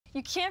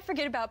You can't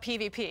forget about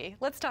PvP.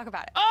 Let's talk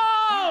about it.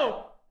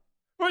 Oh!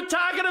 We're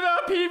talking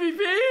about PvP?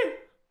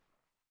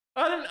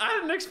 I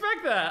didn't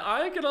expect that.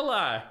 I ain't gonna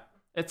lie.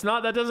 It's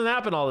not, that doesn't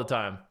happen all the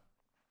time.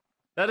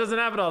 That doesn't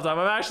happen all the time.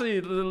 I'm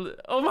actually,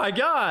 oh my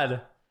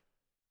God.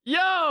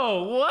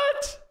 Yo,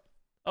 what?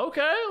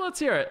 Okay, let's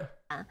hear it.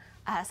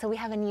 So we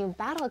have a new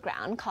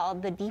battleground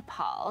called the Deep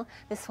Hall.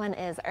 This one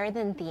is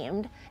earthen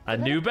themed. A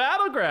new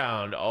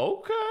battleground,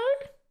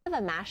 okay. A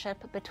mashup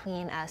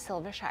between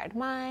Silver Shard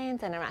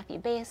Mines and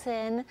Arathi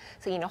Basin.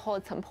 So, you know,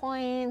 hold some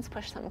points,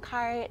 push some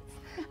carts.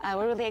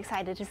 We're really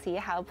excited to see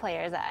how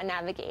players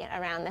navigate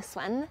around this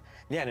one.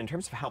 Yeah, and in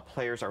terms of how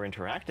players are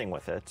interacting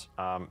with it,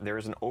 there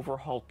is an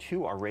overhaul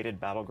to our rated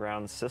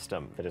battleground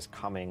system that is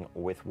coming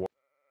with Warcraft.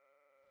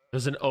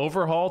 There's an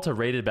overhaul to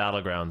rated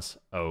battlegrounds.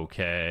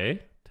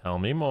 Okay, tell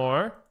me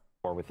more.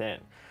 Or within.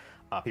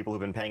 People who've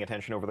been paying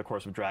attention over the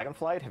course of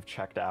Dragonflight have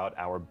checked out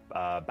our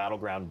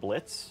Battleground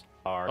Blitz.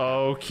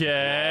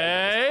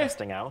 Okay.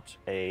 Testing out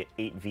a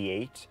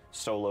 8v8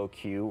 solo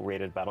queue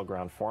rated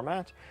battleground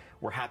format.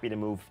 We're happy to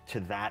move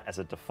to that as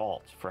a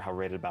default for how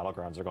rated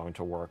battlegrounds are going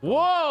to work.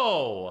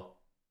 Whoa!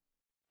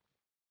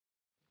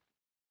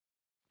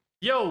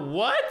 Yo,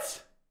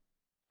 what?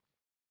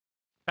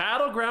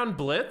 Battleground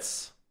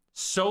Blitz,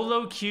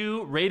 solo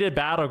queue rated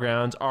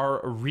battlegrounds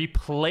are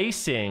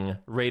replacing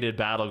rated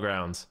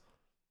battlegrounds.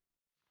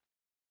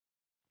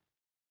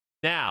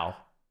 Now,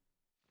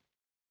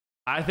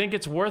 I think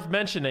it's worth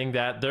mentioning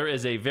that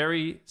there's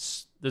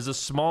a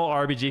small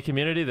RBG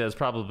community that is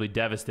probably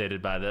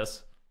devastated by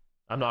this.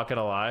 I'm not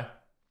gonna lie.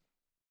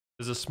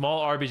 There's a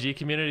small RBG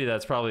community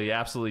that's probably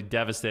absolutely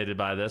devastated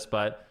by this,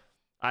 but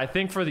I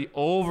think for the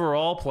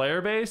overall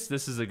player base,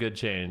 this is a good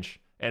change.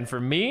 And for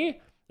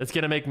me, it's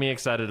gonna make me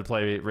excited to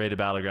play Rated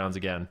Battlegrounds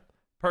again.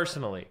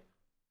 Personally,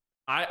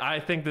 I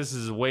think this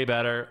is way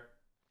better.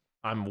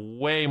 I'm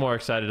way more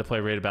excited to play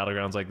Rated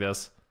Battlegrounds like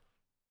this.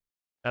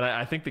 And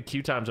I think the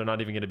queue times are not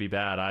even going to be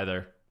bad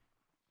either.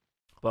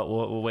 But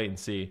we'll wait and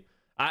see.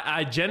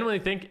 I genuinely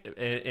think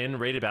in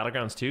Rated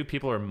Battlegrounds 2,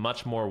 people are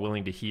much more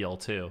willing to heal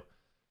too.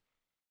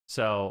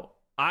 So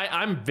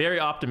I'm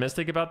very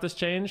optimistic about this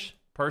change,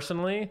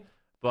 personally.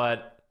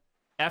 But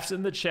F's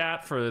in the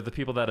chat for the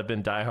people that have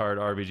been diehard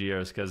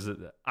RBGers, because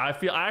I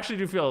actually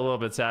do feel a little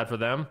bit sad for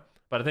them.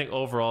 But I think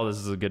overall, this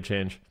is a good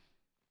change.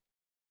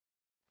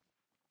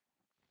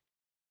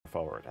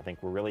 Forward. I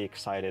think we're really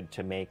excited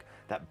to make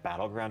that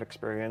battleground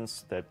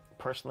experience that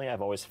personally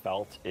I've always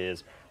felt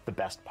is the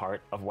best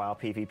part of WoW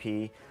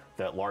PvP,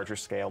 the larger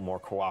scale, more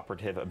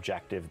cooperative,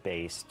 objective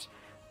based,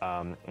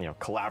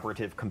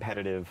 collaborative,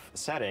 competitive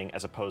setting,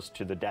 as opposed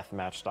to the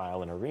deathmatch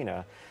style in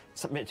Arena,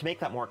 to make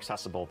that more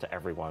accessible to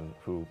everyone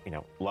who,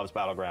 loves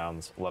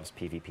battlegrounds, loves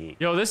PvP.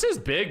 Yo, this is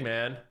big,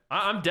 man.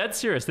 I'm dead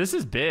serious. This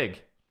is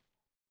big.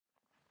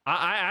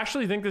 I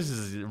actually think this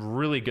is a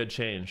really good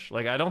change.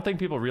 Like, I don't think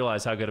people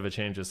realize how good of a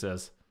change this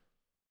is.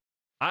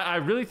 I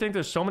really think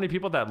there's so many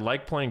people that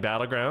like playing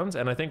Battlegrounds,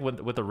 and I think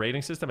with the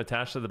rating system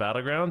attached to the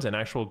Battlegrounds and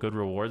actual good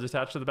rewards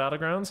attached to the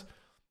Battlegrounds,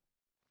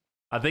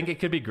 I think it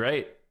could be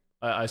great.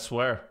 I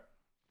swear.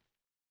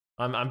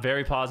 I'm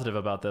very positive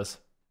about this.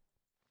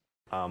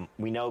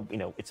 We know,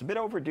 it's a bit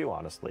overdue,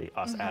 honestly,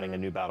 us adding a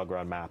new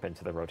Battleground map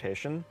into the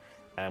rotation.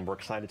 And we're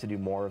excited to do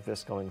more of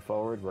this going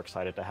forward. We're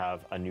excited to have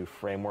a new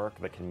framework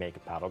that can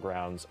make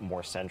Battlegrounds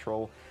more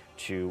central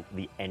to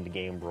the end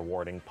game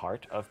rewarding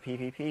part of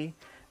PvP.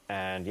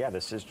 And yeah,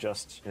 this is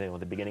just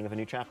the beginning of a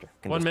new chapter.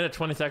 1 minute,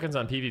 20 seconds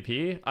on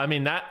PvP. I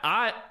mean,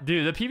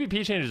 dude, the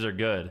PvP changes are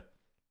good.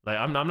 Like,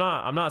 I'm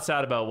not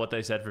sad about what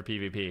they said for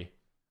PvP.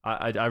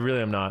 I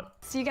really am not.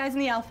 See you guys in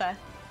the alpha.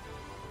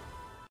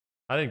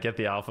 I didn't get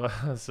the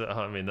alpha, so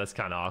I mean that's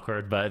kind of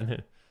awkward.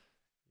 But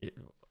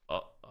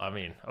I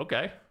mean,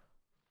 okay.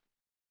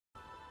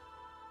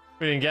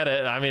 We didn't get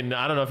it. I mean,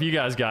 I don't know if you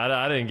guys got it.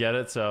 I didn't get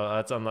it, so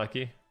that's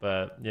unlucky.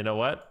 But you know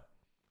what?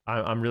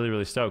 I'm really,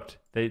 really stoked.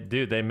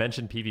 They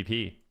mentioned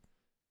PvP.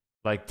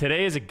 Like,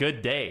 today is a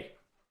good day.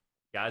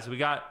 Guys, we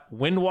got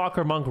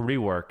Windwalker Monk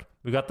rework.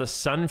 We got the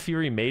Sun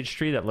Fury Mage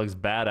Tree that looks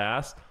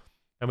badass.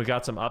 And we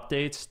got some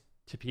updates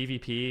to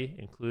PvP,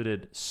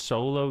 included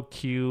solo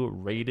queue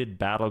rated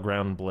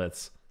Battleground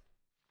Blitz.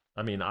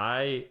 I mean,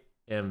 I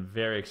am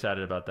very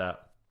excited about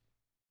that.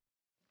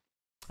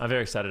 I'm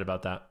very excited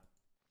about that.